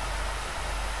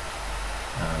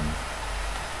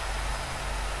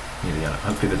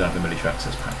hopefully they don't have a military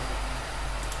access pact.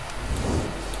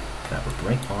 That would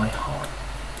break my heart.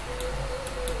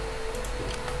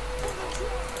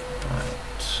 Right.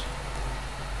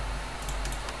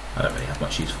 I don't really have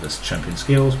much use for this champion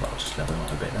skills, but I'll just level them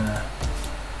up a bit there.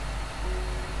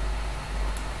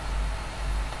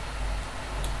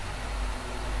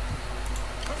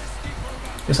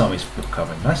 This army's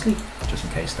recovering nicely, just in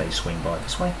case they swing by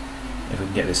this way. If we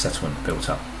can get this settlement built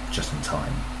up just in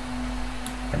time,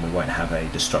 then we won't have a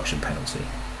destruction penalty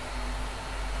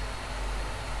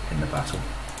in the battle.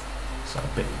 So a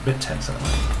bit tense at the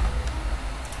moment.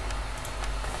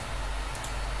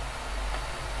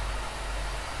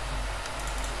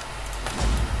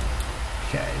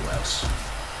 Okay, what else?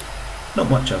 Not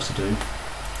much else to do.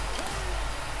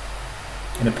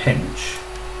 In a pinch,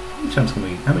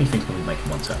 how many things can we make in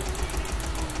one turn?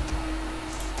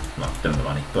 Well, don't have the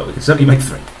money, but we can certainly make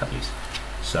 3 at least.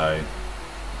 So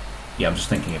yeah, I'm just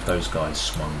thinking if those guys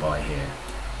swung by here,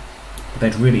 but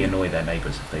they'd really annoy their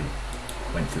neighbours if they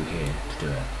went through here to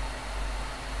do it.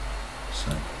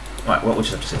 So, right, well, we'll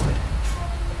just have to sit with it.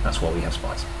 That's why we have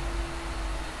spies,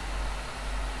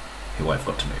 who I've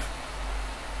got to move.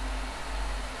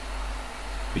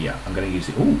 But yeah, I'm going to use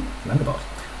it. Ooh, Langobard.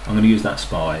 I'm going to use that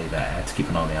spy there to keep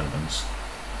an eye on the elements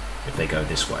if they go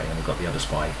this way, and we've got the other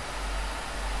spy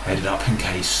headed up in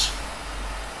case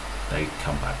they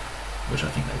come back, which I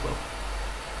think they will.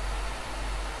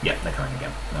 Yeah, they're coming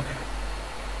again. Okay.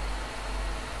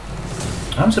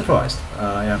 I'm surprised.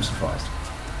 I am surprised.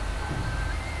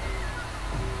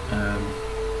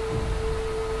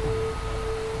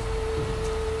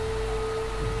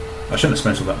 I shouldn't have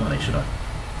spent all that money, should I?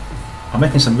 I'm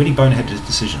making some really boneheaded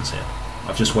decisions here.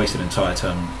 I've just wasted an entire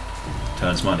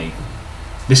turn's money.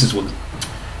 This is what...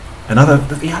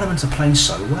 the elements are playing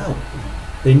so well.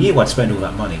 They knew I'd spend all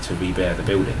that money to rebear the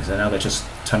buildings, and now they're just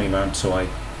turning around so I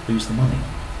lose the money.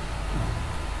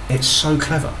 It's so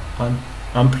clever.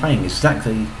 I'm playing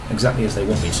exactly as they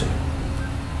want me to.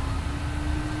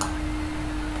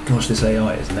 Gosh, this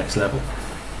AI is next level.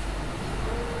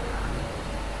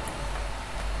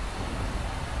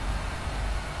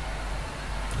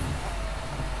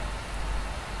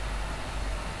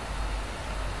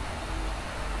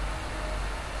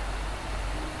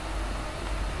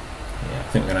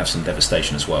 I think we're going to have some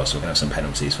devastation as well, so we're going to have some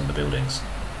penalties from the buildings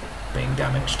being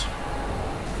damaged.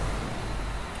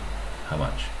 How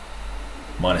much?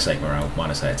 -8 morale,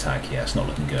 -8 attack. Yeah, it's not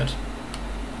looking good.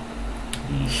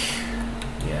 Eesh.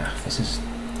 Yeah,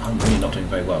 I'm really not doing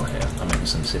very well here. I'm making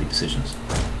some silly decisions.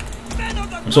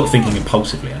 I'm sort of thinking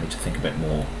impulsively. I need to think a bit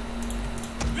more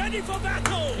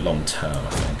long term,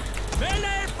 I think.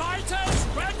 Melee fighters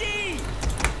ready!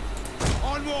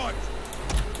 Onward!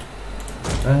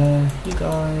 You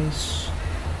guys...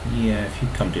 Yeah, if you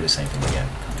come do the same thing again,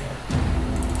 come here.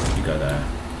 You go there.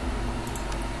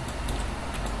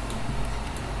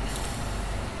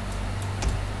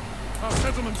 Our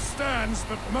settlement stands,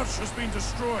 but much has been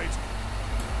destroyed.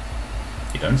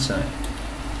 You don't say.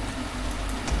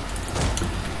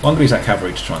 Well, I'm going to use that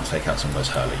cavalry to try and take out some of those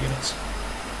hurler units.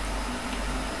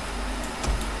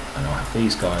 And I'll have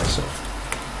these guys sort of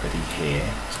ready here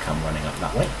to come running up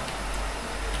that way.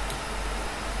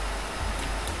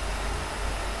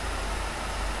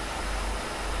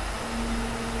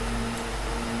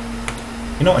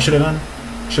 You know what I should have done?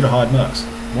 Should have hired mercs.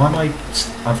 Why am I...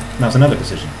 That's another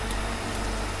decision.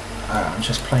 I'm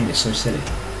just playing this so silly.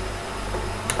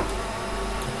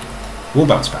 We'll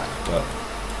bounce back, but...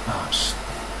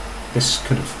 this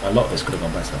could have... A lot of this could have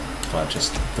gone better if I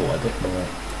just thought a bit more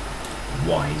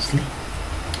wisely.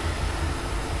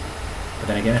 But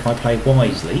then again, if I play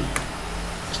wisely,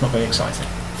 it's not very exciting.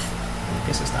 I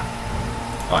guess it's that.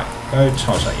 Alright, go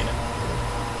charge that unit.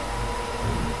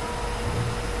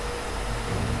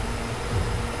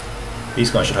 These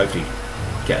guys should hopefully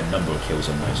get a number of kills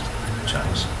on those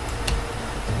channels.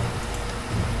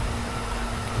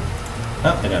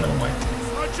 Oh, they're going the wrong way.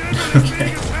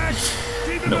 Okay.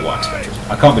 Not what I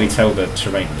expected. I can't really tell the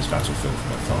terrain in this battlefield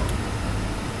from afar.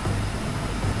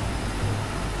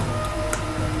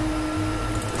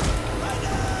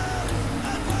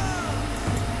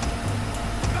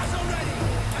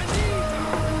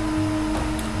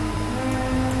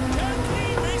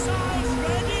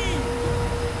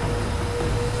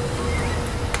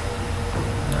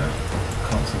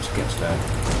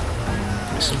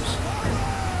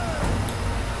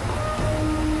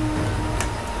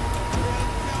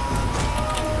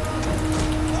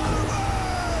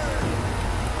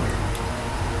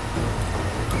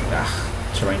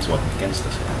 working against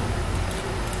us here.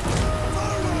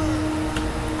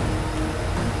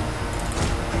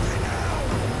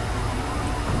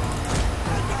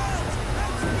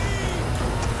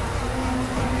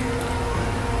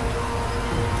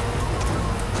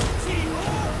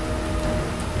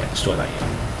 Yeah, destroy that unit.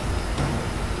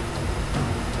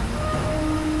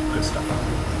 Good stuff.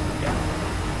 Yeah.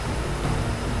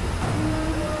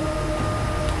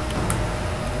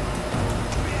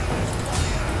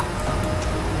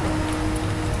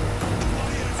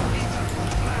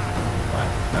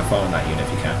 Fire on that unit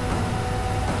if you can.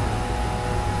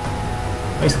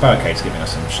 At least the barricade's giving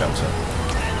us some shelter.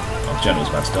 Oh, the general's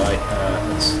about to die.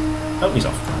 Let's... Oh, he's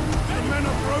off.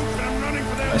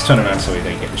 Let's turn around so we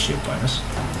don't get the shield bonus.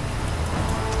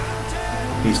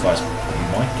 These guys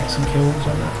might get some kills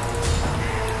on that.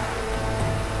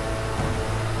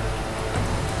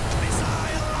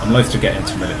 I'm loath to get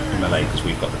into melee because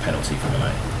we've got the penalty for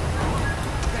melee.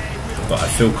 But I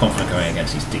feel confident going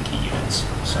against these dinky units,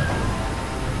 so...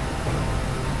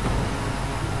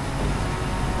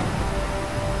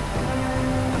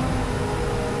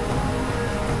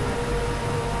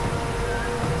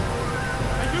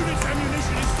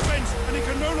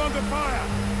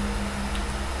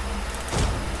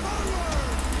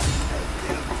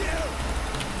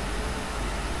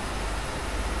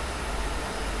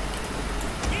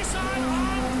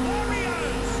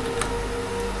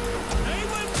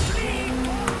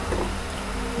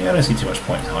 Yeah, I don't see too much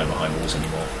point in hiding behind walls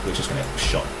anymore. We're just going to get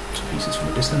shot to pieces from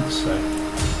a distance, so...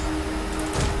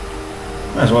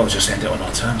 Might as well just end it on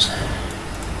our terms.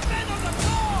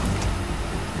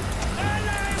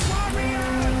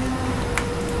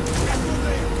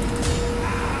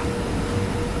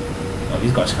 Oh,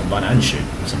 these guys can run and shoot.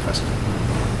 That's impressive.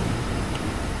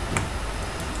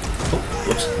 Oh,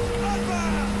 whoops.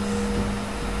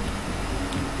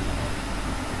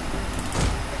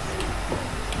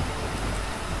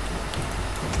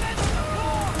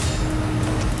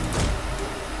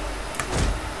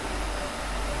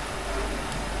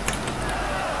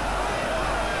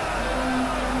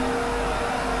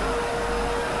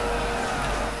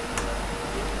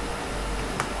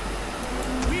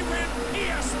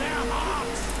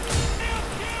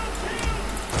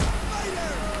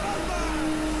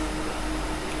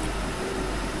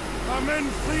 Men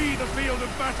flee the field of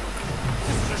battle.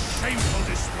 This is a shameful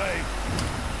display.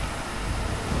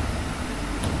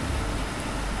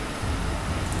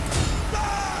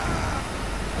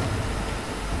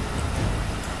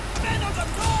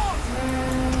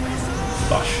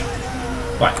 Bush.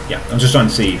 Right, yeah, I'm just trying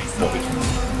to see what we can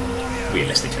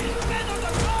realistically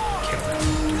kill them.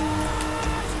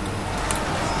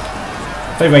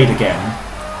 If they raid again,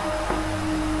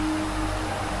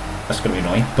 that's going to be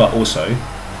annoying, but also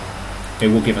it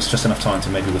will give us just enough time to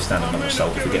maybe withstand another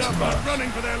assault if we get some marks.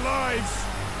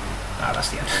 Ah, that's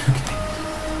the end. Okay.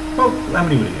 Well, how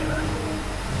many would it get there?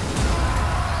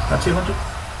 About 200?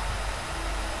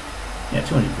 Yeah,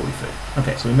 243.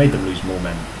 Okay, so we made them lose more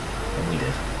men than we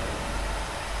did.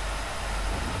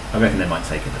 I reckon they might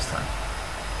take it this time.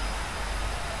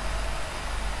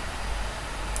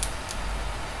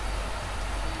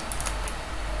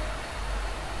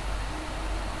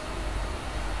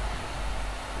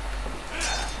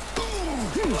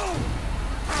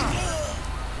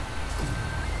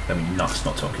 I mean, nuts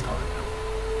not to occupy.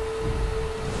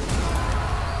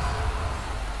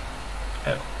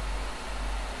 Oh.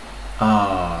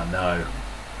 Ah, no.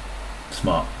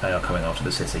 Smart. They are coming after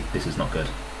the city. This is not good.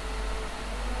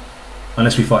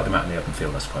 Unless we fight them out in the open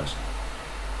field, I suppose.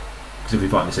 Because if we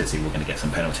fight in the city, we're going to get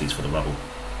some penalties for the rubble.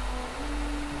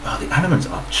 Oh, the animals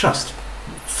are just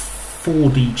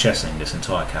 4D chessing this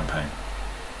entire campaign.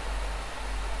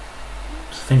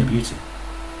 It's a thing of beauty.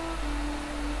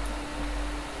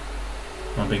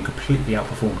 I'm being completely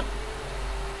outperformed.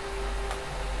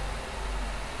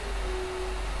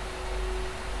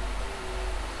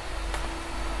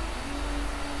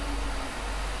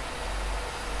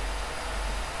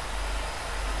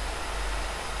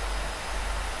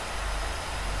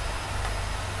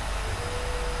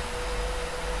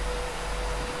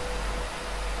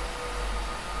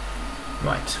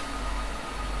 Right.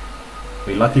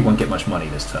 We likely won't get much money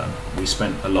this turn. We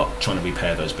spent a lot trying to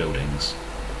repair those buildings,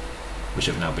 which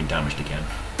have now been damaged again.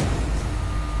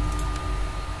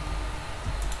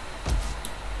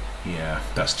 Yeah,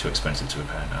 that's too expensive to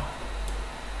repair now,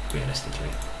 realistically.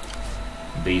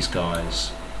 These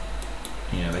guys,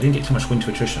 you know, they didn't get too much winter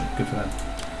attrition. Good for them.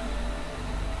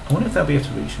 I wonder if they'll be able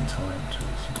to reach in time to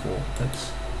support.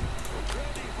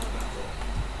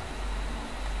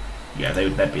 Yeah,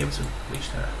 they'd be able to reach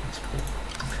there and support.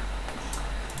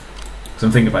 So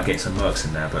I'm thinking about getting some mercs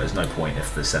in there, but there's no point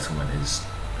if the settlement is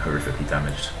horrifically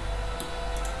damaged.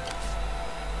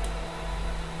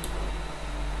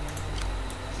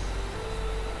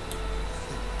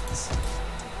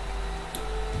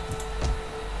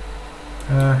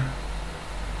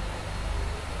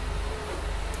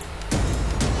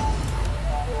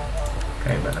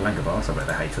 Okay, but the Langobars, I bet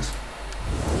they hate us.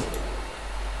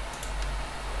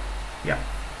 Yeah.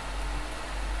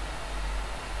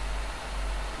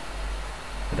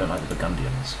 They don't like the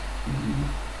Burgundians. Ooh.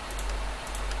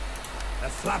 A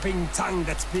flapping tongue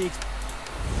that speaks.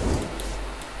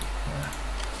 Yeah.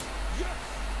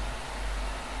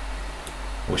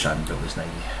 Wish I hadn't built this navy.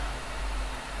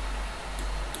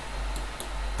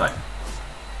 Right.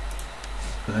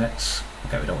 Let's...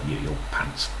 Okay, we don't want you, your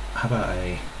pants. How about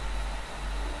a...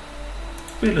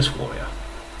 fearless warrior.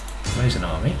 Raise an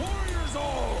army. Warriors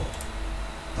all!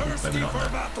 Maybe not, no.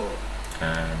 battle.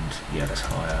 And, yeah, let's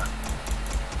hire...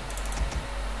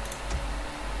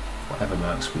 whatever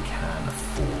mercs we can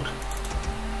afford.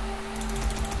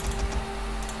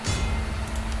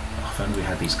 Oh, if only we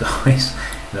had these guys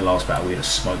in the last battle, we'd have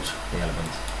smoked the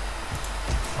elephant.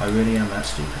 I really am that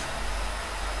stupid.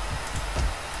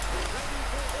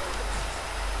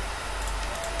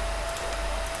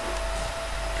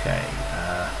 Okay,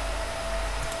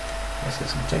 let's get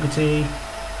some integrity.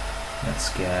 Let's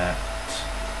get...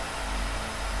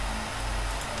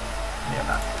 yeah,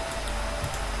 that.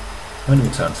 How many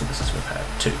returns to this is repaired?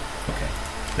 2. Okay.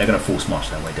 They're going to force march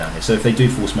their way down here. So if they do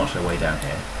force march their way down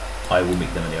here, I will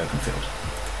meet them in the open field.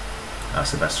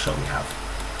 That's the best shot we have.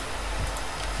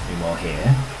 Meanwhile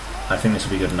here, I think this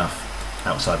will be good enough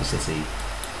outside the city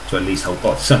to at least hold,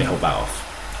 well, certainly hold that off.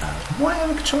 Why have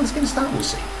we controllers against that? We'll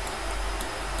see.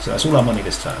 So that's all our money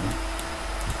this turn.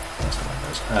 That's the way it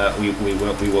goes.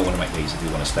 We will want to make these if we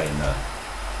want to stay in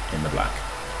the black.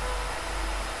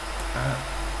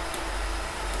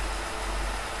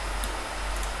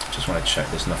 Just want to check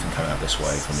there's nothing coming up this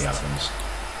way from the Alans.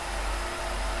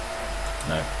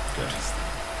 No? Good.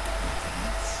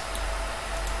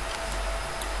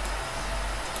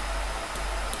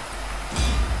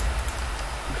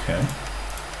 Okay.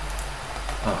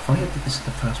 Oh, if I had did this in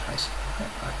the first place.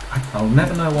 I'll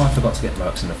never know why I forgot to get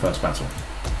mercs in the first battle.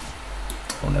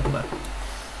 I'll never know.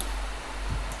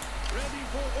 Ready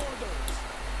for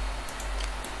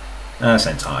orders.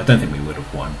 Same time, I don't think we would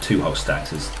have won. 2 whole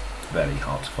stacks is very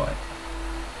hard to fight.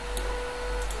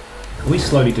 Are we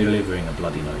slowly delivering a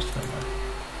bloody nose to them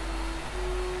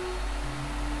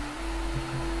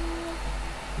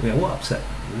though? Yeah, what upset?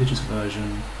 Religious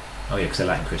aversion. Oh yeah, because they're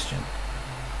Latin Christian.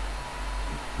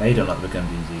 They don't like the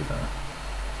Burgundians either.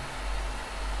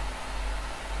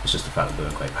 It's just the fact that they're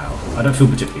a great power. I don't feel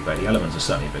particularly great. The Elements are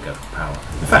certainly a bigger power.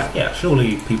 In fact, yeah,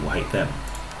 surely people hate them.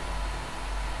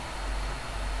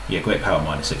 Yeah, great power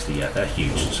minus 60, yeah, they're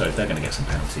huge, so they're going to get some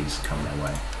penalties coming their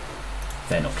way. If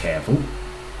they're not careful.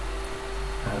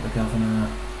 The governor.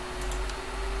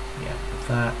 Yeah, with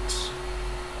that.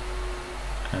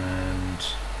 And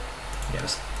yeah,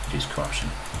 let's reduce corruption.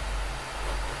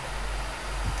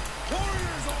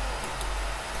 Warriors all!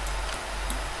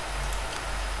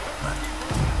 Right.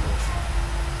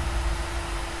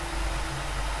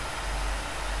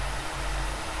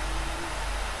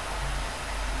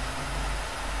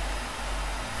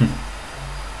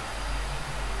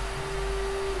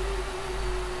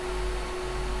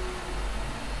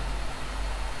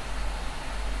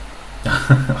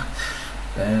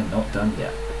 They're not done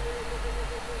yet.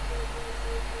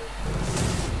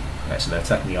 Okay, so they're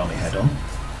attacking the army head on.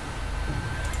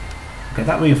 Okay,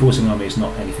 that reinforcing army is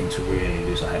not anything to really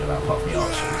lose our head about apart from the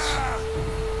archers.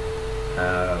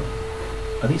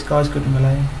 Are these guys good in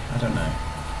melee? I don't know.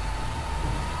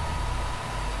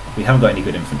 We haven't got any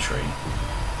good infantry.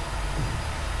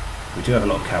 We do have a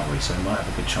lot of cavalry, so we might have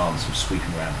a good chance of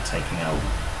sweeping around and taking out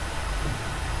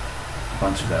a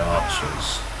bunch of their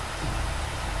archers.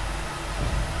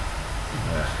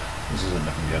 This isn't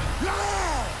looking good.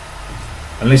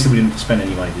 At least we didn't spend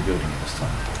any money rebuilding it this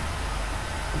time.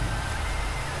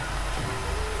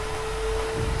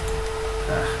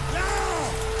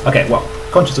 Okay, well,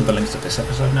 conscious of the length of this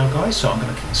episode now, guys, so I'm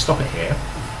going to stop it here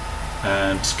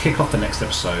and kick off the next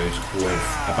episode with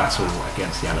a battle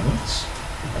against the Elements,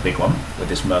 a big one, with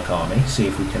this Merc army, see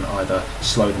if we can either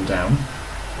slow them down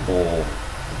or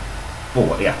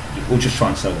yeah, we'll just try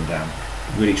and slow them down.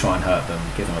 Really try and hurt them,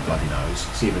 give them a bloody nose,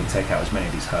 see if we can take out as many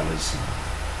of these hurlers,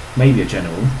 maybe a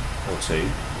general or 2,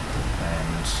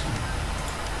 and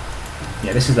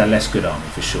yeah, this is their less good army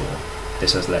for sure.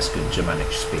 This has less good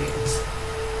Germanic spears.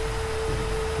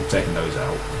 We've taken those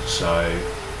out, so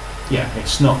yeah,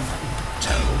 it's not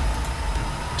terrible.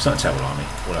 It's not a terrible army.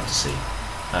 We'll have to see.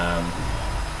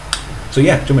 So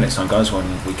yeah, join me next time, guys, when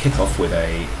we kick off with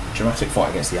a dramatic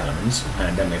fight against the Alamans,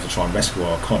 and then we have to try and rescue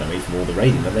our economy from all the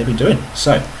raiding that they've been doing.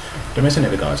 So, don't miss any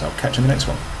of it, guys. I'll catch you in the next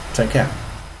one. Take care.